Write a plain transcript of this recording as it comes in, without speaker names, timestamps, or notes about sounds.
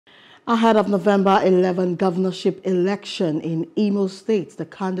Ahead of November 11 governorship election in Imo State, the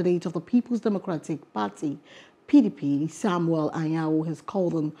candidate of the People's Democratic Party, PDP, Samuel Anyanwu, has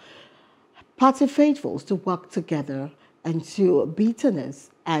called on party faithfuls to work together and ensue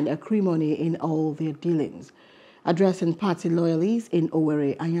bitterness and acrimony in all their dealings. Addressing party loyalists in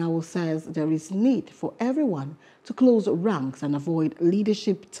Owerri, Anyanwu says there is need for everyone to close ranks and avoid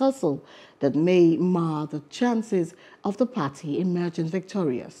leadership tussle that may mar the chances of the party emerging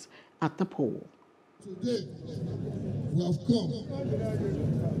victorious at the poll. Today, we have come.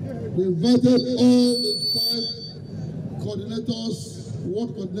 We invited all the 5 coordinators, ward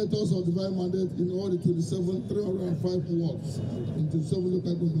coordinators of divine mandate in all the 305 wards in 27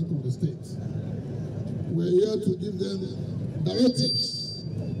 local governments of the state. We're here to give them directives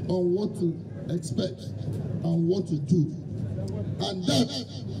on what to expect and what to do. And that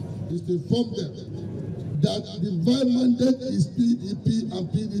is to inform them that divine mandate is PDP and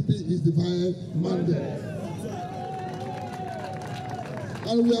PDP is divine mandate.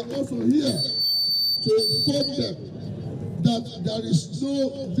 And we are also here to inform them that there is no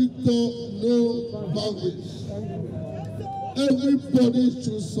victor, no boundaries. Everybody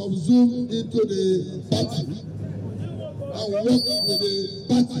should subsume into the party and work with the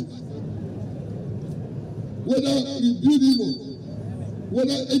party. Whether in Buildimo,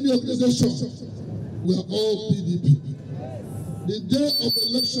 whether any organization, we are all PDP. The day of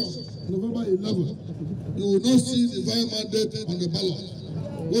election, November 11, you will not see divine mandate on the ballot.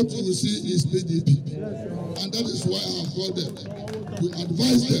 What you will see is PDP. And that is why I have called them. We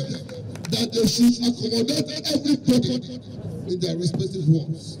advise them that they should accommodate everybody in their respective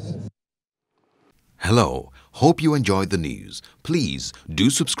wards. Hello, hope you enjoyed the news. Please do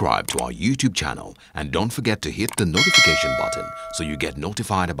subscribe to our YouTube channel and don't forget to hit the notification button so you get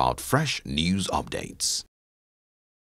notified about fresh news updates.